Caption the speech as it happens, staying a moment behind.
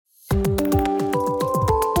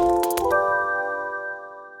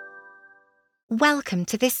Welcome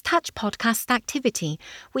to this Touch podcast activity,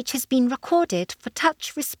 which has been recorded for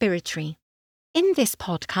Touch Respiratory. In this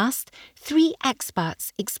podcast, 3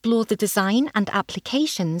 experts explore the design and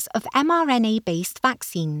applications of mRNA-based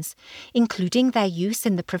vaccines, including their use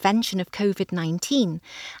in the prevention of COVID-19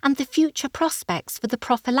 and the future prospects for the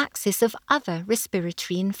prophylaxis of other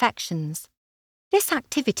respiratory infections. This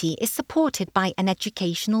activity is supported by an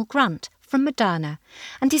educational grant from Moderna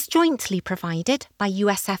and is jointly provided by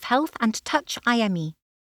USF Health and Touch IME.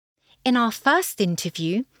 In our first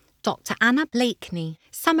interview, Dr. Anna Blakeney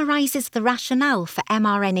summarises the rationale for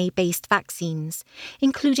mRNA-based vaccines,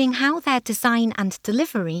 including how their design and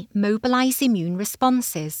delivery mobilise immune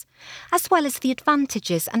responses, as well as the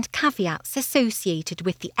advantages and caveats associated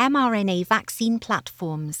with the mRNA vaccine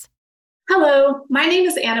platforms. Hello, my name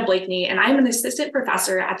is Anna Blakeney, and I'm an assistant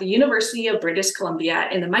professor at the University of British Columbia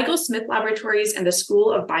in the Michael Smith Laboratories and the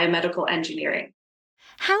School of Biomedical Engineering.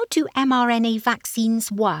 How do mRNA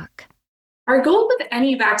vaccines work? Our goal with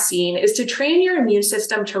any vaccine is to train your immune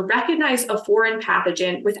system to recognize a foreign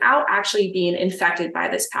pathogen without actually being infected by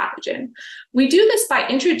this pathogen. We do this by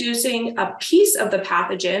introducing a piece of the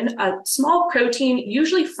pathogen, a small protein,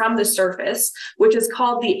 usually from the surface, which is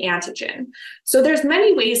called the antigen. So there's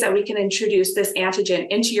many ways that we can introduce this antigen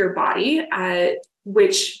into your body,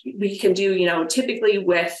 which we can do, typically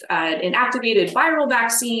with an activated viral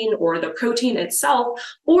vaccine or the protein itself,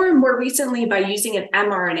 or more recently by using an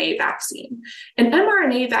mRNA vaccine. An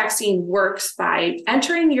mRNA vaccine works by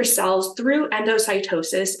entering your cells through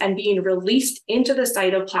endocytosis and being released into the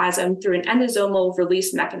cytoplasm through an endosomal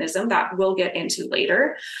release mechanism that we'll get into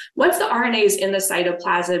later. Once the RNA is in the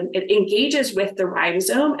cytoplasm, it engages with the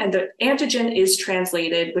ribosome and the antigen is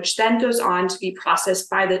translated, which then goes on to be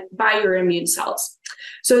processed by your immune cells.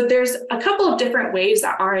 So there's a couple of different ways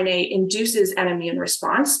that RNA induces an immune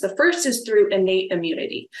response. The first is through innate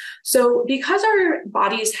immunity. So because our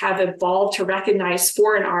bodies have evolved to recognize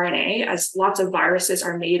foreign RNA, as lots of viruses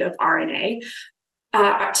are made of RNA,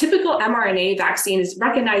 a typical mRNA vaccine is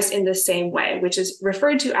recognized in the same way, which is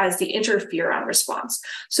referred to as the interferon response.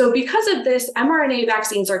 So because of this, mRNA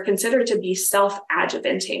vaccines are considered to be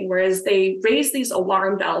self-adjuvanting, whereas they raise these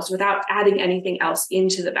alarm bells without adding anything else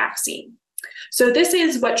into the vaccine. So this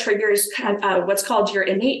is what triggers what's called your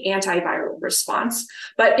innate antiviral response.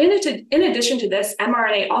 But in addition to this,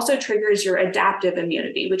 mRNA also triggers your adaptive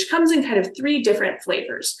immunity, which comes in kind of 3 different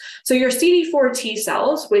flavors. So your CD4 T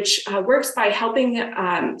cells, which works by helping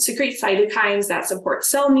secrete cytokines that support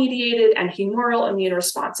cell-mediated and humoral immune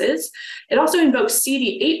responses. It also invokes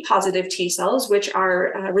CD8 positive T cells, which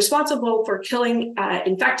are responsible for killing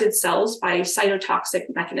infected cells by cytotoxic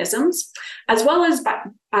mechanisms, as well as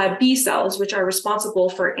B cells, which are responsible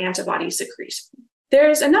for antibody secretion.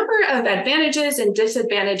 There's a number of advantages and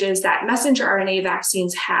disadvantages that messenger RNA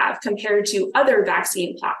vaccines have compared to other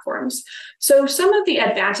vaccine platforms. So some of the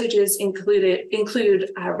advantages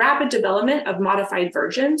include rapid development of modified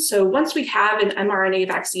versions. So once we have an mRNA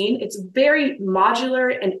vaccine, it's very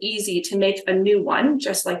modular and easy to make a new one,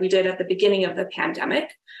 just like we did at the beginning of the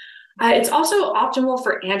pandemic. It's also optimal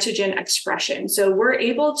for antigen expression. So we're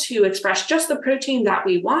able to express just the protein that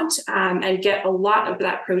we want and get a lot of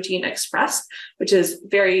that protein expressed, which is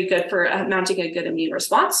very good for mounting a good immune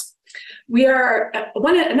response.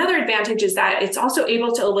 Another advantage is that it's also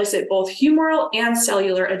able to elicit both humoral and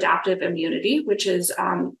cellular adaptive immunity, which is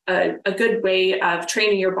a good way of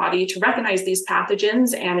training your body to recognize these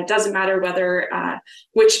pathogens. And it doesn't matter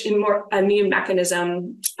which immune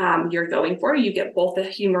mechanism you're going for, you get both the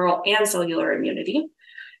humoral and cellular immunity.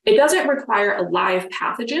 It doesn't require a live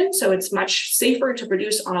pathogen, so it's much safer to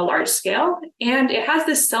produce on a large scale, and it has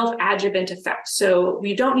this self-adjuvant effect. So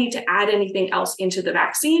we don't need to add anything else into the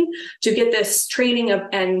vaccine to get this training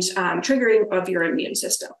and triggering of your immune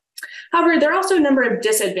system. However, there are also a number of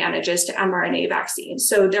disadvantages to mRNA vaccines.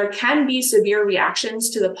 So there can be severe reactions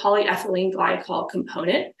to the polyethylene glycol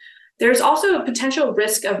component. There's also a potential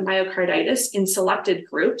risk of myocarditis in selected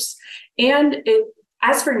groups, and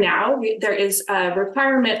as for now, there is a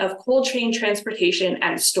requirement of cold chain transportation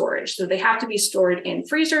and storage. So they have to be stored in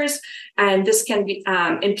freezers, and this can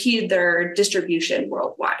impede their distribution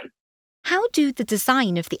worldwide. How do the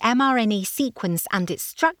design of the mRNA sequence and its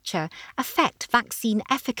structure affect vaccine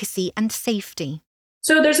efficacy and safety?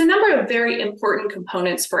 So there's a number of very important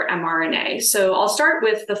components for mRNA. So I'll start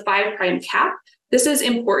with the 5' cap. This is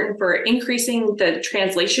important for increasing the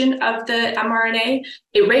translation of the mRNA.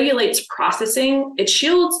 It regulates processing. It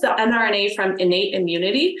shields the mRNA from innate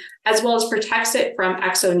immunity, as well as protects it from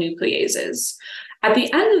exonucleases. At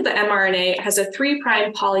the end of the mRNA, it has a 3'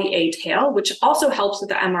 poly A tail, which also helps with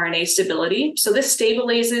the mRNA stability. So this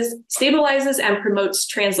stabilizes and promotes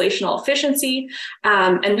translational efficiency.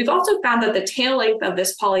 And we've also found that the tail length of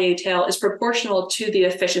this poly A tail is proportional to the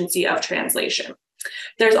efficiency of translation.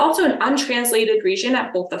 There's also an untranslated region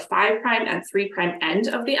at both the 5' and 3' end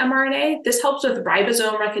of the mRNA. This helps with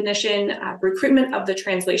ribosome recognition, recruitment of the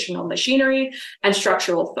translational machinery, and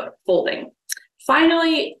structural folding.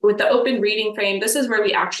 Finally, with the open reading frame, this is where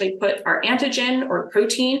we actually put our antigen or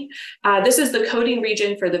protein. This is the coding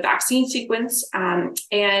region for the vaccine sequence, and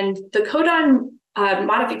the codon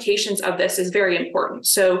modifications of this is very important.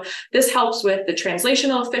 So this helps with the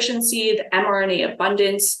translational efficiency, the mRNA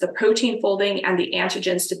abundance, the protein folding, and the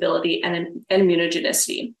antigen stability and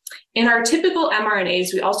immunogenicity. In our typical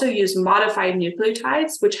mRNAs, we also use modified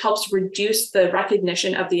nucleotides, which helps reduce the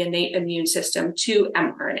recognition of the innate immune system to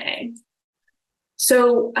mRNA.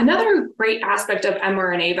 So another great aspect of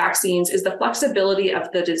mRNA vaccines is the flexibility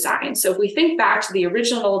of the design. So if we think back to the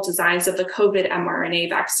original designs of the COVID mRNA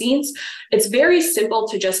vaccines, it's very simple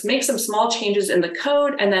to just make some small changes in the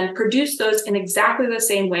code and then produce those in exactly the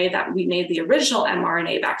same way that we made the original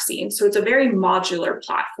mRNA vaccine. So it's a very modular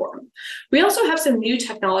platform. We also have some new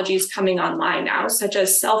technologies coming online now, such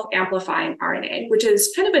as self-amplifying RNA, which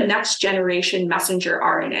is kind of a next generation messenger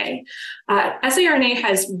RNA. saRNA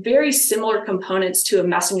has very similar components to a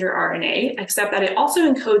messenger RNA, except that it also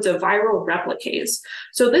encodes a viral replicase.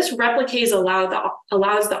 So this replicase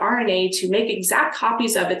allows the RNA to make exact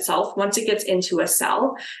copies of itself once it gets into a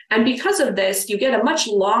cell. And because of this, you get a much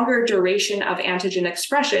longer duration of antigen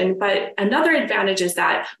expression. But another advantage is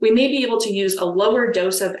that we may be able to use a lower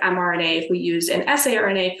dose of mRNA if we use an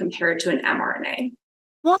saRNA compared to an mRNA.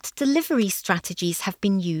 What delivery strategies have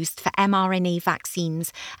been used for mRNA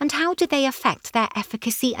vaccines, and how do they affect their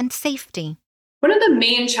efficacy and safety? One of the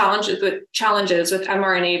main challenges with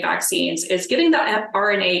mRNA vaccines is getting the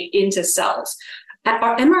RNA into cells.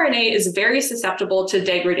 mRNA is very susceptible to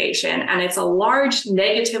degradation, and it's a large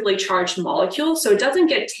negatively charged molecule, so it doesn't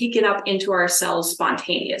get taken up into our cells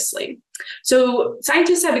spontaneously. So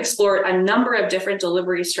scientists have explored a number of different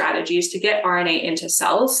delivery strategies to get RNA into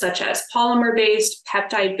cells, such as polymer-based,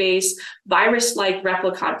 peptide-based, virus-like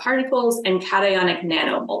replicon particles, and cationic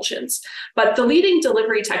nanoemulsions. But the leading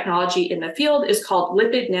delivery technology in the field is called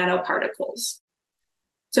lipid nanoparticles.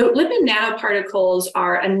 So lipid nanoparticles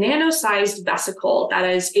are a nano-sized vesicle that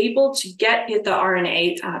is able to get the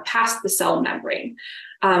RNA past the cell membrane.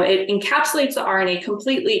 It encapsulates the RNA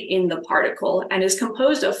completely in the particle and is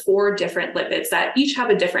composed of 4 different lipids that each have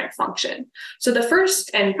a different function. So the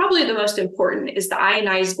first and probably the most important is the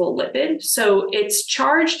ionizable lipid. So it's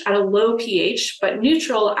charged at a low pH, but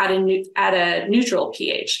neutral at a neutral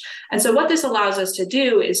pH. And so what this allows us to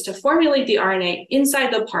do is to formulate the RNA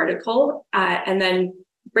inside the particle and then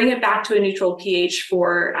bring it back to a neutral pH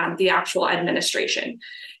for the actual administration.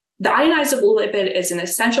 The ionizable lipid is an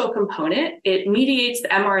essential component. It mediates the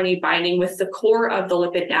mRNA binding with the core of the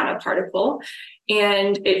lipid nanoparticle,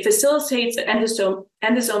 and it facilitates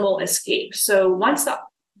endosomal escape. So once the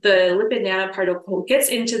lipid nanoparticle gets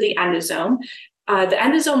into the endosome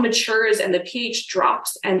matures and the pH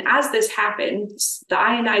drops. And as this happens, the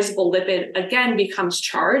ionizable lipid again becomes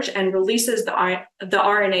charged and releases the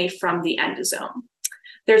RNA from the endosome.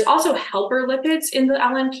 There's also helper lipids in the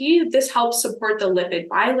LNP. This helps support the lipid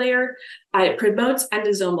bilayer. It promotes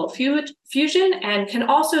endosomal fusion and can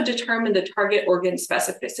also determine the target organ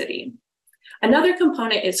specificity. Another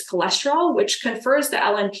component is cholesterol, which confers the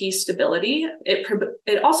LNP stability.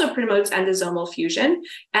 It also promotes endosomal fusion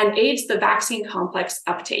and aids the vaccine complex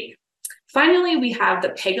uptake. Finally, we have the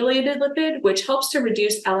pegylated lipid, which helps to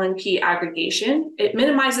reduce LNP aggregation. It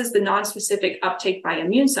minimizes the nonspecific uptake by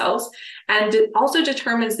immune cells, and it also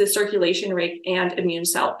determines the circulation rate and immune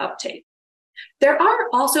cell uptake. There are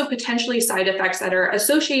also potentially side effects that are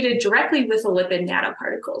associated directly with the lipid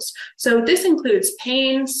nanoparticles. So this includes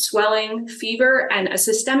pain, swelling, fever, and a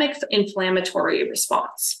systemic inflammatory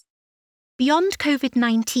response. Beyond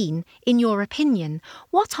COVID-19, in your opinion,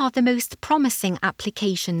 what are the most promising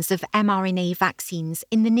applications of mRNA vaccines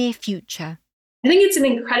in the near future? I think it's an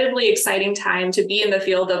incredibly exciting time to be in the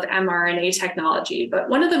field of mRNA technology, but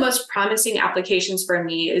one of the most promising applications for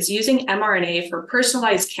me is using mRNA for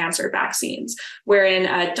personalized cancer vaccines, wherein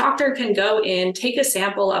a doctor can go in, take a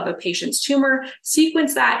sample of a patient's tumor,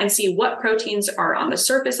 sequence that, and see what proteins are on the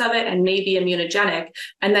surface of it and may be immunogenic,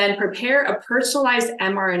 and then prepare a personalized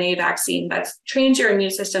mRNA vaccine that trains your immune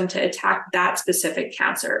system to attack that specific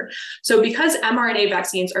cancer. So because mRNA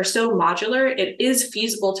vaccines are so modular, it is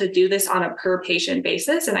feasible to do this on a per patient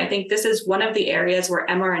basis. And I think this is one of the areas where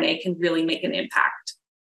mRNA can really make an impact.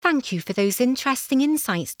 Thank you for those interesting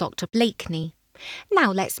insights, Dr. Blakeney.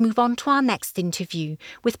 Now let's move on to our next interview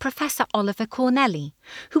with Professor Oliver Cornelli,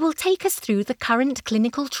 who will take us through the current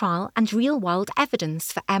clinical trial and real-world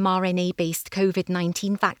evidence for mRNA-based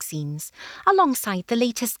COVID-19 vaccines, alongside the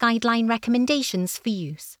latest guideline recommendations for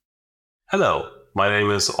use. Hello, my name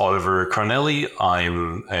is Oliver Cornelli.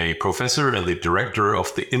 I'm a professor and the director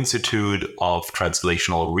of the Institute of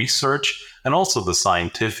Translational Research and also the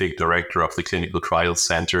scientific director of the Clinical Trials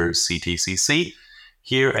Center, CTCC,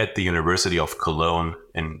 here at the University of Cologne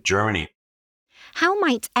in Germany. How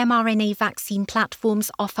might mRNA vaccine platforms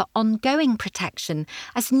offer ongoing protection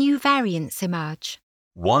as new variants emerge?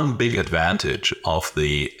 One big advantage of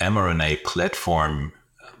the mRNA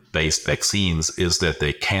platform-based vaccines is that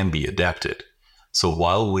they can be adapted. So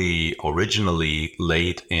while we originally,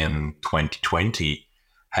 late in 2020,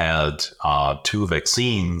 had two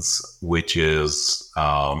vaccines,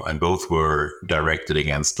 and both were directed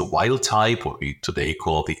against the wild type, what we today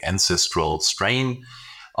call the ancestral strain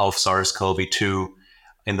of SARS-CoV-2.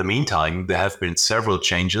 In the meantime, there have been several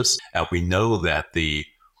changes, and we know that the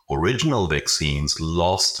original vaccines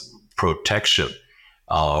lost protection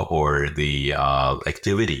or the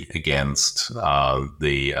activity against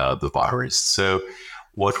the virus. So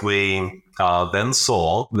what we then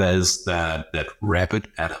saw was that rapid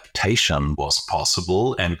adaptation was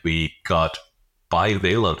possible, and we got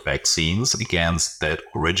bivalent vaccines against that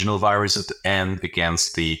original virus and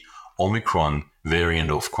against the Omicron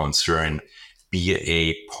variant of concern,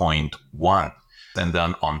 BA.1. And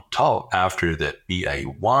then on top, after that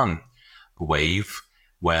BA.1 wave,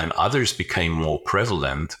 when others became more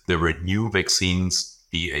prevalent, there were new vaccines,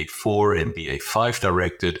 BA.4 and BA.5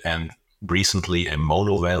 directed, and recently a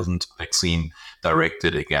monovalent vaccine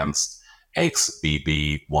directed against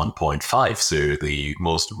XBB 1.5. So the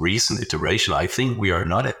most recent iteration, I think we are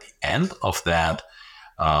not at the end of that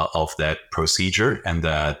procedure and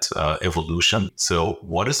that evolution. So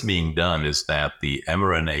what is being done is that the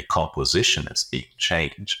mRNA composition is being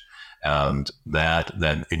changed, and that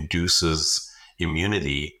then induces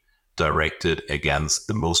immunity directed against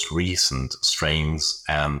the most recent strains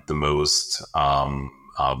and the most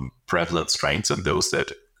prevalent strains and those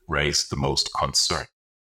that raise the most concern.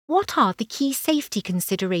 What are the key safety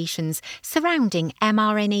considerations surrounding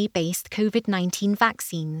mRNA-based COVID-19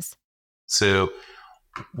 vaccines? So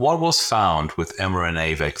what was found with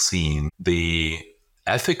mRNA vaccine, the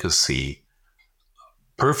efficacy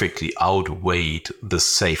perfectly outweighed the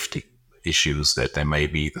safety issues that there may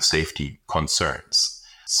be, the safety concerns.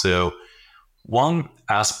 So one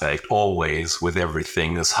aspect always with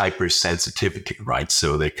everything is hypersensitivity, right?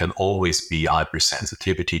 So there can always be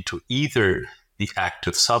hypersensitivity to either the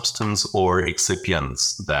active substance or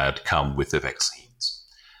excipients that come with the vaccines.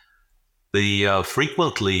 The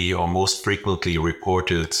frequently or most frequently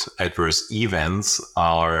reported adverse events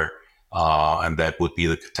are, and that would be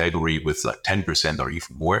the category with like 10% or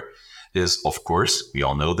even more, is, of course, we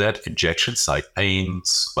all know that, injection site pain,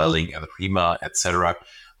 swelling, erythema, etc.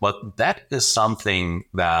 But that is something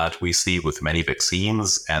that we see with many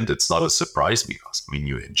vaccines, and it's not a surprise because,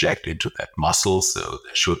 you inject into that muscle, so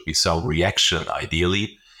there should be some reaction,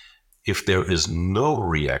 ideally. If there is no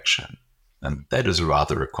reaction, and that is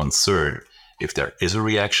rather a concern. If there is a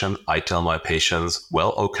reaction, I tell my patients,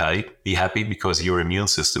 well, okay, be happy because your immune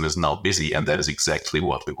system is now busy, and that is exactly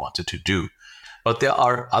what we wanted to do. But there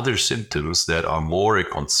are other symptoms that are more a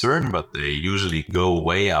concern, but they usually go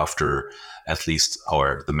away after at least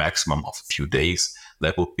the maximum of a few days.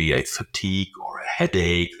 That would be a fatigue or a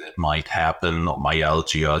headache that might happen, or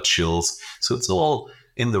myalgia, chills. So it's all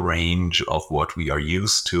in the range of what we are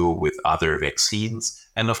used to with other vaccines,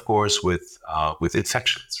 and of course with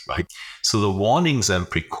infections, right? So the warnings and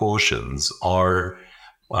precautions are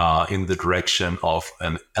in the direction of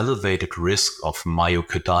an elevated risk of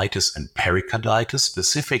myocarditis and pericarditis,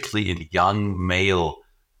 specifically in young male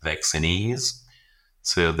vaccinees.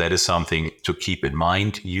 So that is something to keep in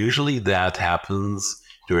mind. Usually that happens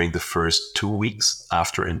during the first 2 weeks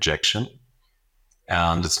after injection,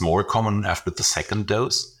 and it's more common after the second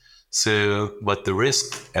dose. So, but the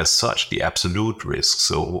risk as such, the absolute risk,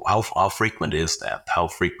 so how frequent is that? How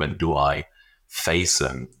frequent do I face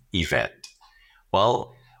an event?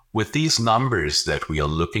 Well, with these numbers that we are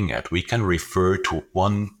looking at, we can refer to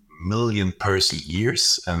 1 million person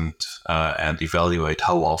years and evaluate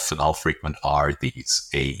how often, how frequent are these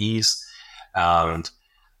AEs. And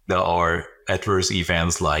there are adverse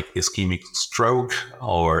events like ischemic stroke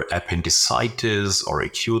or appendicitis or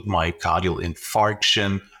acute myocardial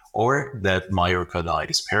infarction or that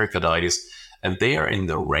myocarditis, pericarditis, and they are in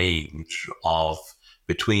the range of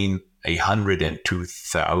between 100 and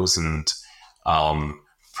 2,000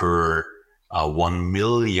 per 1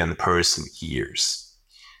 million person years.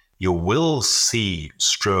 You will see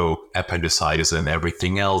stroke, appendicitis, and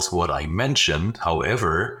everything else what I mentioned.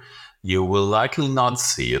 However, you will likely not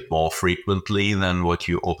see it more frequently than what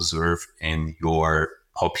you observe in your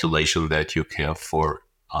population that you care for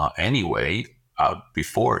anyway,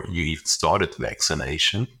 before you even started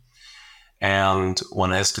vaccination. And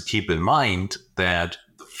one has to keep in mind that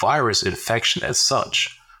the virus infection as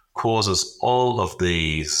such causes all of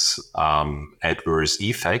these adverse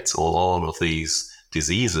effects, all of these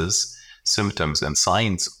diseases, symptoms, and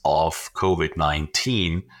signs of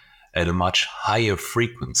COVID-19 at a much higher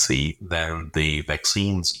frequency than the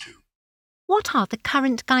vaccines do. What are the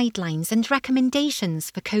current guidelines and recommendations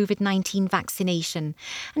for COVID-19 vaccination,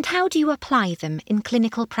 and how do you apply them in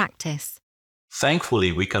clinical practice?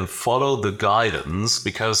 Thankfully, we can follow the guidance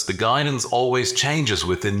because the guidance always changes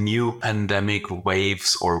with the new pandemic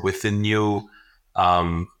waves or with the new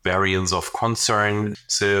variants of concern.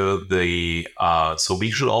 So we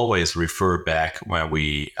should always refer back when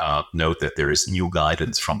we note that there is new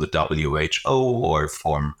guidance from the WHO or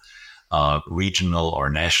from regional or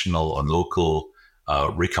national or local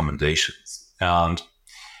recommendations. And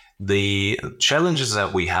the challenges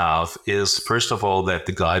that we have is, first of all, that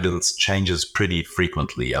the guidance changes pretty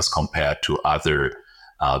frequently as compared to other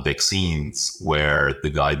vaccines, where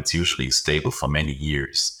the guidance usually is stable for many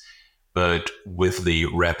years. But with the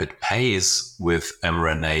rapid pace with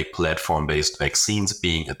mRNA platform-based vaccines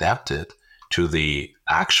being adapted to the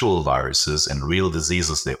actual viruses and real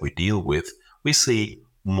diseases that we deal with, we see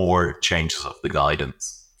more changes of the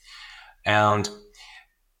guidance. And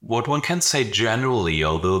what one can say generally,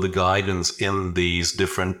 although the guidance in these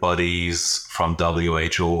different bodies from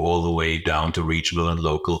WHO all the way down to regional and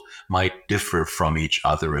local might differ from each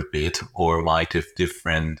other a bit, or might have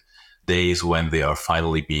different days when they are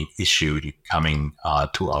finally being issued, coming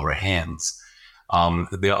to our hands.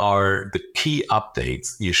 There are the key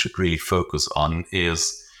updates you should really focus on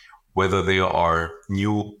is whether there are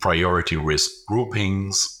new priority risk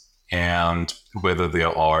groupings and whether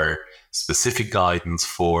there are specific guidance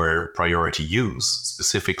for priority use,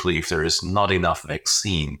 specifically if there is not enough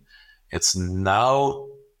vaccine. It's now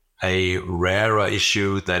a rarer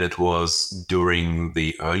issue than it was during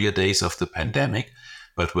the earlier days of the pandemic,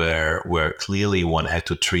 but where clearly one had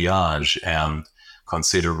to triage and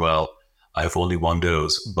consider, well, I have only one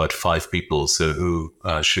dose, but 5 people, so who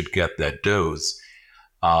should get that dose?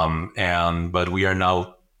 But we are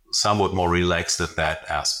now somewhat more relaxed at that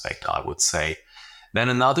aspect, I would say. Then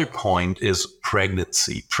another point is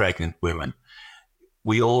pregnancy, pregnant women.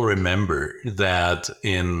 We all remember that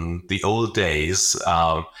in the old days,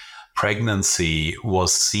 pregnancy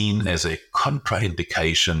was seen as a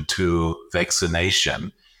contraindication to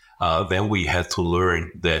vaccination. Then we had to learn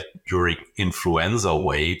that during influenza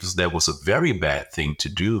waves, that was a very bad thing to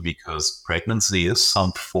do because pregnancy is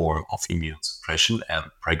some form of immune suppression and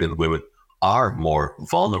pregnant women are more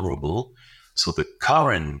vulnerable. So the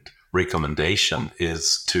current recommendation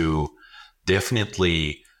is to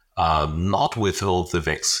definitely not withhold the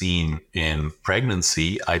vaccine in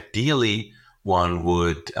pregnancy. Ideally, one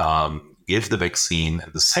would give the vaccine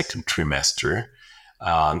in the second trimester,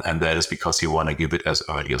 and that is because you want to give it as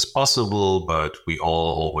early as possible, but we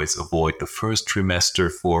all always avoid the first trimester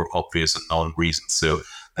for obvious and known reasons. So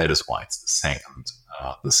that is why it's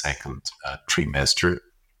the second trimester.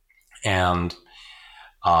 And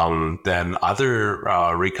then other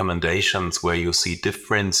recommendations where you see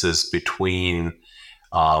differences between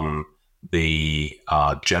the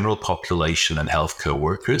general population and healthcare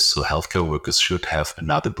workers. So healthcare workers should have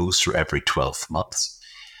another booster every 12 months.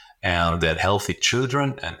 And that healthy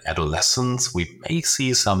children and adolescents, we may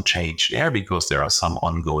see some change there because there are some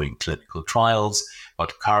ongoing clinical trials,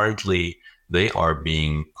 but currently they are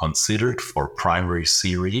being considered for primary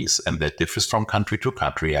series, and that differs from country to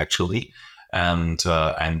country actually. And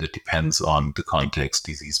it depends on the context,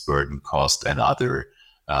 disease burden, cost, and other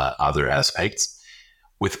aspects.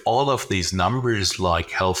 With all of these numbers, like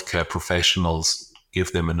healthcare professionals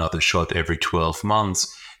give them another shot every 12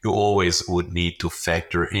 months, you always would need to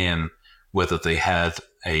factor in whether they had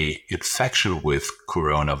an infection with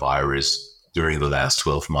coronavirus during the last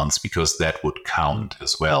 12 months, because that would count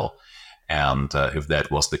as well. And if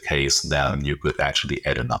that was the case, then you could actually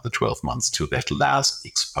add another 12 months to that last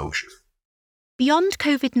exposure. Beyond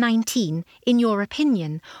COVID-19, in your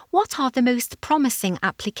opinion, what are the most promising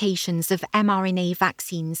applications of mRNA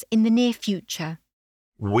vaccines in the near future?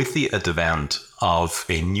 With the advent of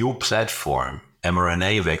a new platform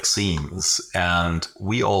mRNA vaccines, and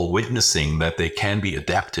we all witnessing that they can be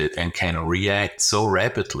adapted and can react so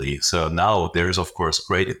rapidly. So now there's, of course,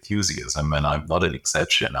 great enthusiasm, and I'm not an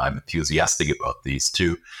exception. I'm enthusiastic about these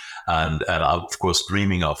too. And I'm, of course,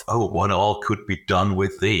 dreaming of, what all could be done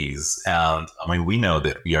with these. And I mean, we know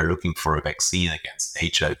that we are looking for a vaccine against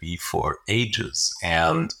HIV for ages.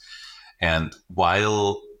 And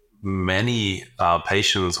while many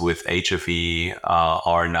patients with HIV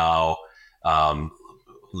are now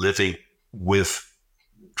living with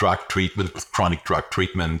drug treatment, with chronic drug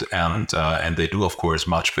treatment, and they do, of course,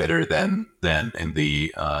 much better than in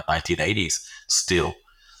the 1980s. Still,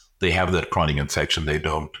 they have that chronic infection. They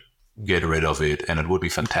don't get rid of it, and it would be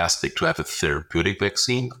fantastic to have a therapeutic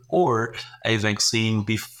vaccine or a vaccine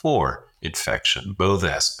before infection. Both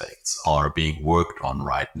aspects are being worked on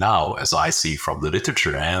right now, as I see from the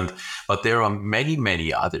literature, but there are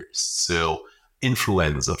many others. So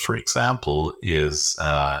influenza, for example, is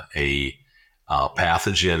a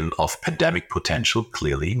pathogen of pandemic potential.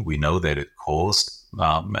 Clearly, we know that it caused,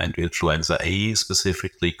 and influenza A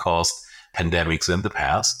specifically caused pandemics in the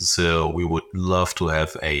past. So we would love to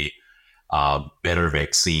have a better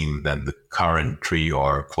vaccine than the current 3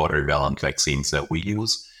 or quadrivalent vaccines that we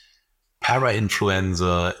use.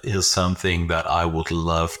 Parainfluenza is something that I would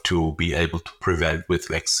love to be able to prevent with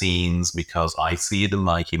vaccines, because I see it in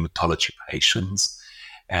my hematology patients,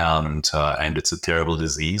 and it's a terrible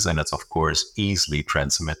disease, and it's, of course, easily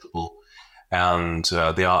transmittable. And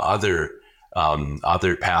there are other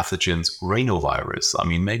pathogens, rhinovirus. I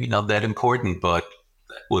mean, maybe not that important, but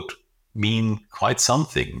that would mean quite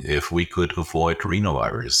something if we could avoid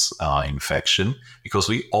rhinovirus infection, because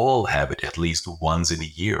we all have it at least once in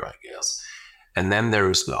a year, I guess. And then there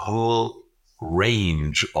is the whole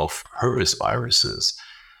range of herpes viruses.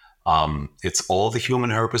 It's all the human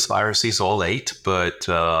herpes viruses, all 8, but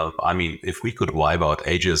I mean, if we could wipe out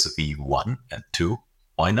HSV 1 and 2,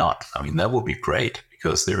 why not? I mean, that would be great,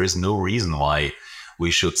 because there is no reason why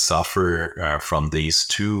we should suffer from these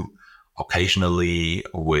two occasionally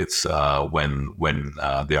with when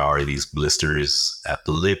there are these blisters at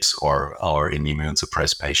the lips or in immune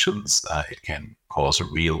suppressed patients. It can cause a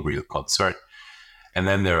real concern. And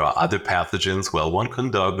then there are other pathogens. Well, one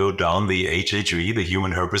can go down the HHV, the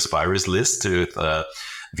human herpes virus list, with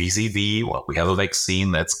VZV. Well, we have a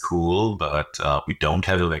vaccine, that's cool, but we don't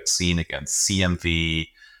have a vaccine against CMV,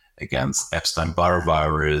 against Epstein-Barr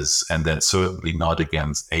virus, and then certainly not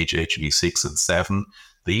against HHV 6 and 7.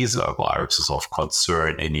 These are viruses of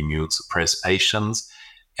concern in immune-suppressed patients,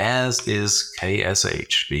 as is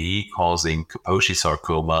KSHV, causing Kaposi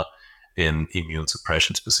sarcoma in immune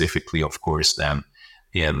suppression, specifically, of course, then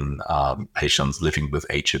in patients living with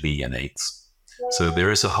HIV and AIDS. So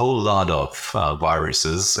there is a whole lot of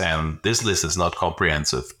viruses, and this list is not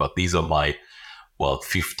comprehensive, but these are my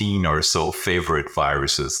 15 or so favorite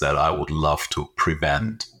viruses that I would love to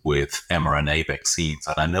prevent with mRNA vaccines.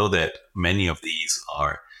 And I know that many of these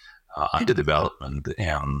are under development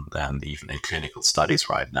and even in clinical studies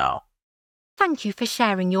right now. Thank you for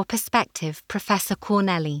sharing your perspective, Professor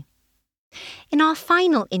Corneli. In our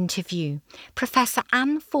final interview, Professor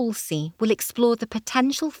Anne Falsey will explore the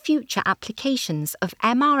potential future applications of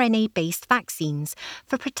mRNA-based vaccines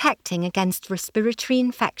for protecting against respiratory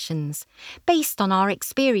infections, based on our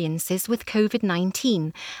experiences with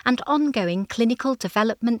COVID-19 and ongoing clinical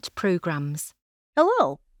development programs.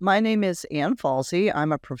 Hello, my name is Anne Falsey.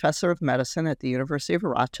 I'm a professor of medicine at the University of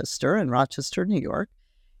Rochester in Rochester, New York,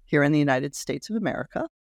 here in the United States of America.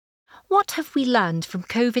 What have we learned from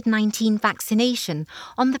COVID-19 vaccination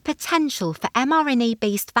on the potential for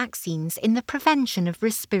mRNA-based vaccines in the prevention of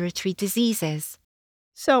respiratory diseases?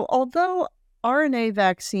 So, although RNA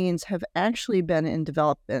vaccines have actually been in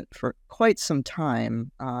development for quite some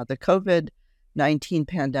time, the COVID-19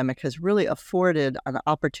 pandemic has really afforded an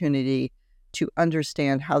opportunity to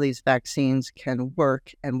understand how these vaccines can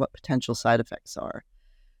work and what potential side effects are.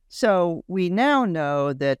 So we now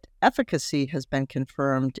know that efficacy has been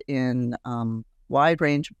confirmed in wide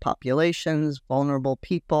range of populations, vulnerable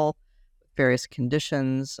people, various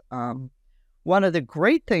conditions. One of the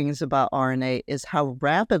great things about RNA is how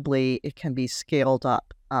rapidly it can be scaled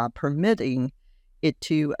up, permitting it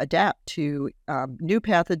to adapt to new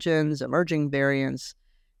pathogens, emerging variants.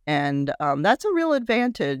 And that's a real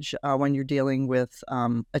advantage when you're dealing with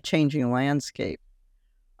a changing landscape.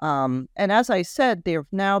 And as I said,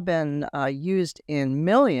 they've now been used in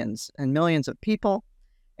millions and millions of people.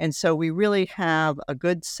 And so we really have a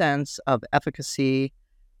good sense of efficacy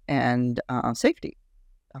and safety.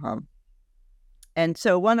 And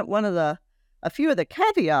so a few of the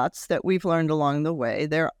caveats that we've learned along the way,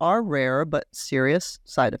 there are rare but serious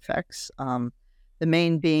side effects. the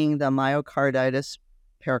main being the myocarditis,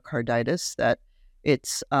 pericarditis, that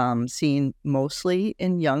it's seen mostly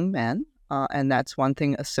in young men, and that's one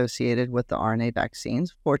thing associated with the RNA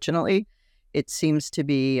vaccines. Fortunately, it seems to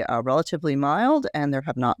be relatively mild, and there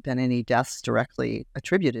have not been any deaths directly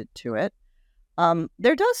attributed to it.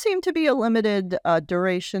 There does seem to be a limited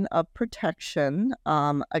duration of protection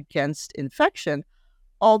against infection,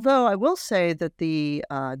 although I will say that the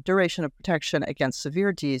duration of protection against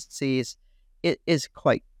severe disease is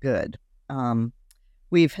quite good.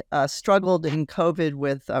 We've struggled in COVID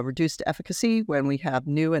with reduced efficacy when we have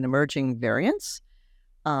new and emerging variants,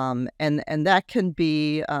 and that can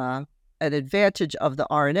be an advantage of the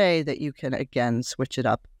RNA, that you can, again, switch it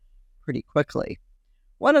up pretty quickly.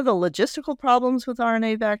 One of the logistical problems with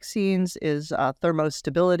RNA vaccines is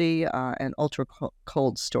thermostability and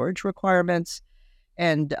ultra-cold storage requirements.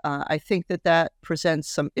 And I think that presents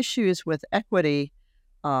some issues with equity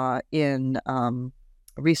in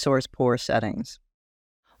resource-poor settings.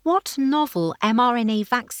 What novel mRNA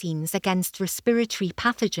vaccines against respiratory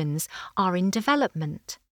pathogens are in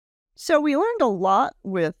development? So we learned a lot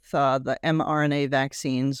with the mRNA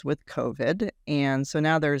vaccines with COVID, and so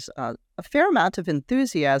now there's a fair amount of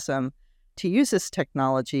enthusiasm to use this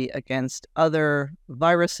technology against other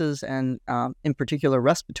viruses and, in particular,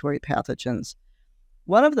 respiratory pathogens.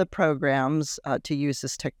 One of the programs to use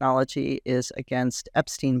this technology is against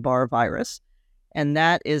Epstein-Barr virus, and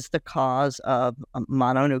that is the cause of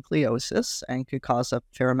mononucleosis and could cause a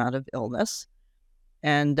fair amount of illness.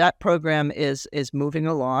 And that program is moving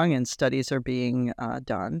along, and studies are being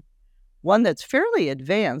done. One that's fairly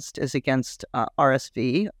advanced is against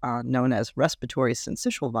RSV, known as respiratory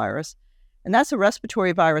syncytial virus. And that's a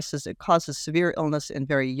respiratory virus that causes severe illness in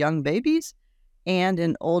very young babies and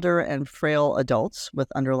in older and frail adults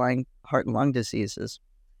with underlying heart and lung diseases.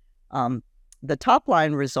 The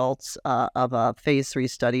top-line results of a phase 3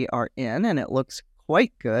 study are in, and it looks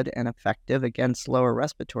quite good and effective against lower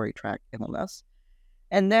respiratory tract illness.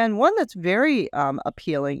 And then one that's very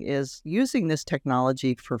appealing is using this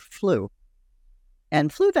technology for flu.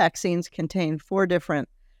 And flu vaccines contain 4 different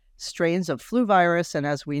strains of flu virus, and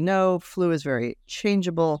as we know, flu is very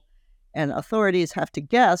changeable, and authorities have to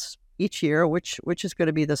guess each year which is going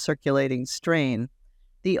to be the circulating strain.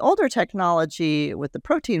 The older technology with the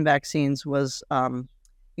protein vaccines was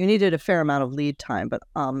you needed a fair amount of lead time, but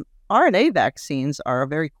RNA vaccines are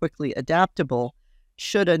very quickly adaptable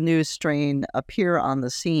should a new strain appear on the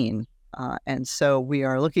scene. And so we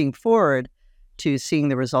are looking forward to seeing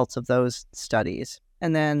the results of those studies.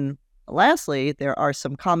 And then lastly, there are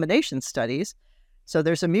some combination studies. So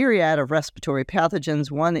there's a myriad of respiratory pathogens.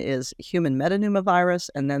 One is human metapneumovirus,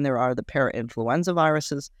 and then there are the parainfluenza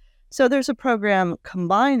viruses. So there's a program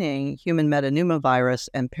combining human metapneumovirus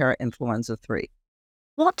and parainfluenza 3.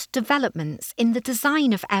 What developments in the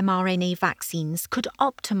design of mRNA vaccines could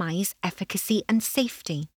optimize efficacy and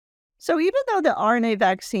safety? So even though the RNA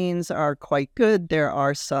vaccines are quite good, there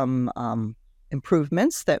are some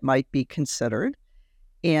improvements that might be considered.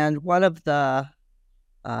 And one of the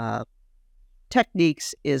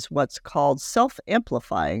techniques is what's called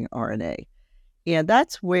self-amplifying RNA. And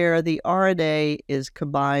that's where the RNA is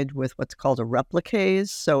combined with what's called a replicase.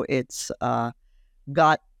 So it's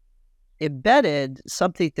got embedded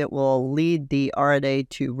something that will lead the RNA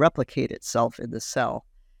to replicate itself in the cell.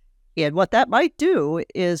 And what that might do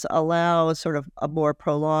is allow sort of a more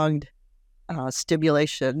prolonged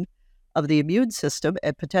stimulation of the immune system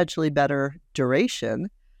and potentially better duration.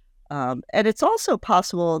 And it's also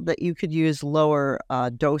possible that you could use lower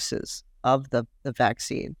doses of the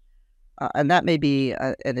vaccine. And that may be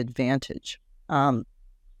an advantage.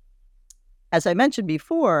 As I mentioned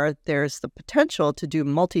before, there's the potential to do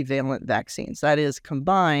multivalent vaccines. That is,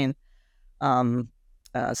 combine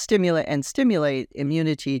stimulate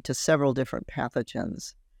immunity to several different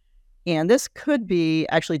pathogens. And this could be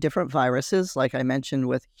actually different viruses, like I mentioned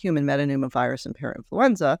with human metapneumovirus and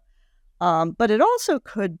parainfluenza, but it also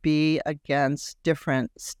could be against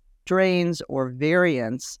different strains or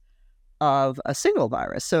variants of a single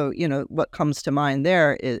virus. So, what comes to mind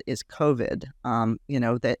there is COVID.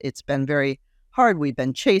 That it's been very hard. We've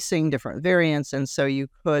been chasing different variants, and so you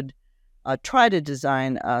could try to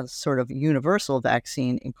design a sort of universal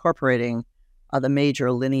vaccine incorporating the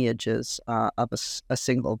major lineages of a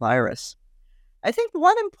single virus. I think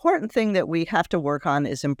one important thing that we have to work on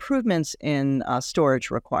is improvements in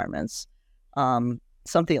storage requirements.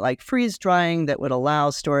 Something like freeze drying that would allow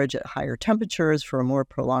storage at higher temperatures for a more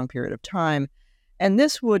prolonged period of time. And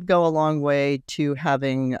this would go a long way to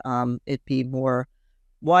having it be more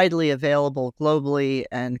widely available globally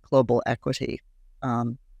and global equity.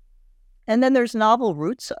 And then there's novel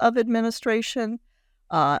routes of administration.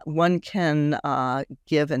 One can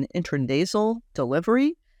give an intranasal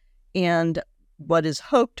delivery, and what is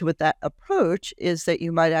hoped with that approach is that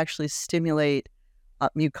you might actually stimulate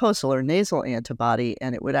mucosal or nasal antibody,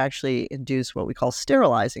 and it would actually induce what we call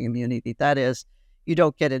sterilizing immunity. That is, you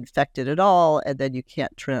don't get infected at all, and then you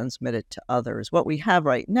can't transmit it to others. What we have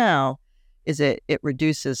right now is it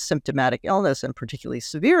reduces symptomatic illness and particularly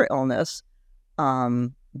severe illness,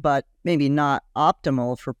 but maybe not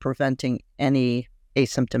optimal for preventing any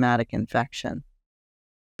asymptomatic infection.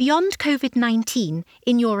 Beyond COVID-19,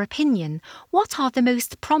 in your opinion, what are the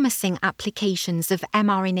most promising applications of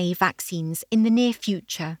mRNA vaccines in the near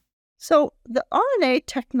future? So the RNA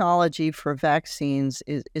technology for vaccines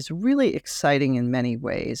is really exciting in many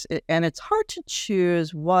ways, and it's hard to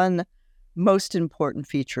choose one most important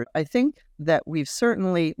feature. I think that we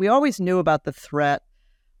always knew about the threat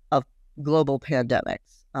of global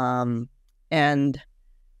pandemics. And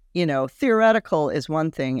theoretical is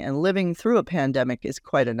one thing, and living through a pandemic is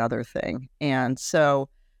quite another thing. And so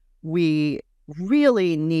we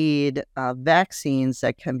really need vaccines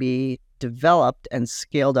that can be developed and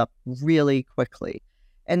scaled up really quickly.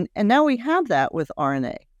 And now we have that with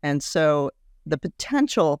RNA. And so the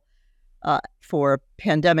potential for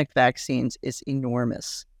pandemic vaccines is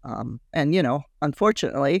enormous. And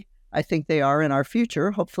unfortunately, I think they are in our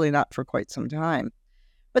future, hopefully not for quite some time.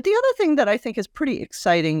 But the other thing that I think is pretty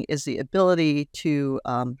exciting is the ability to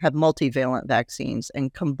have multivalent vaccines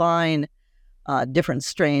and combine different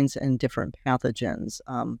strains and different pathogens.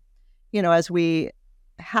 As we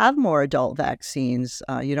have more adult vaccines,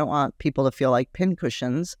 you don't want people to feel like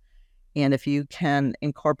pincushions. And if you can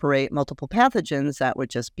incorporate multiple pathogens, that would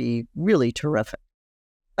just be really terrific.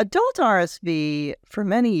 Adult RSV for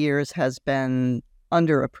many years has been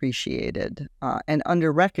underappreciated and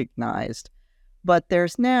underrecognized. But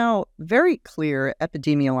there's now very clear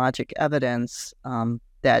epidemiologic evidence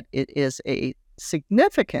that it is a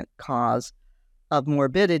significant cause of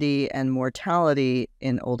morbidity and mortality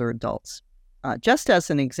in older adults. Just as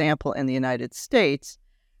an example, in the United States,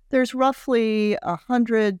 there's roughly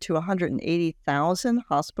 100 to 180,000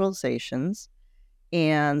 hospitalizations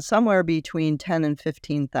and somewhere between 10 and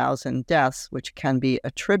 15,000 deaths, which can be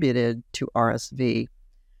attributed to RSV.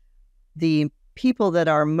 The people that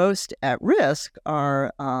are most at risk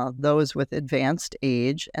are those with advanced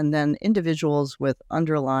age and then individuals with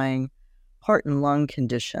underlying heart and lung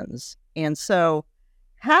conditions. And so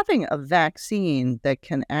having a vaccine that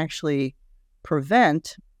can actually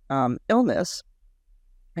prevent illness,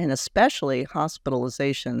 and especially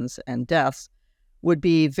hospitalizations and deaths, would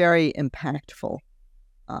be very impactful.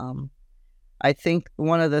 I think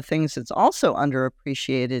one of the things that's also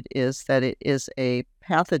underappreciated is that it is a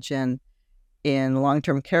pathogen in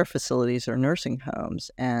long-term care facilities or nursing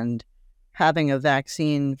homes, and having a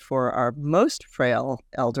vaccine for our most frail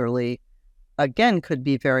elderly, again, could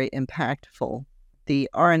be very impactful. The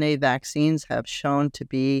RNA vaccines have shown to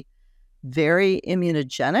be very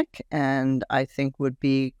immunogenic and I think would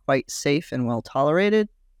be quite safe and well tolerated.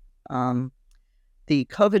 The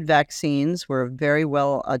COVID vaccines were very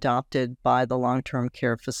well adopted by the long-term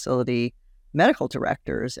care facility medical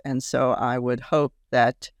directors, and so I would hope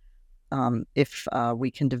that if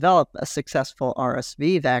we can develop a successful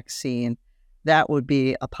RSV vaccine, that would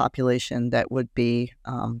be a population that would be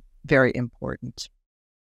very important.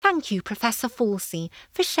 Thank you, Professor Falsey,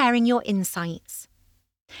 for sharing your insights.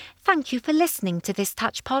 Thank you for listening to this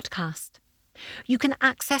Touch podcast. You can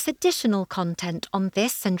access additional content on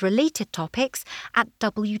this and related topics at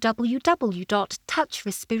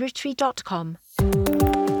www.touchrespiratory.com.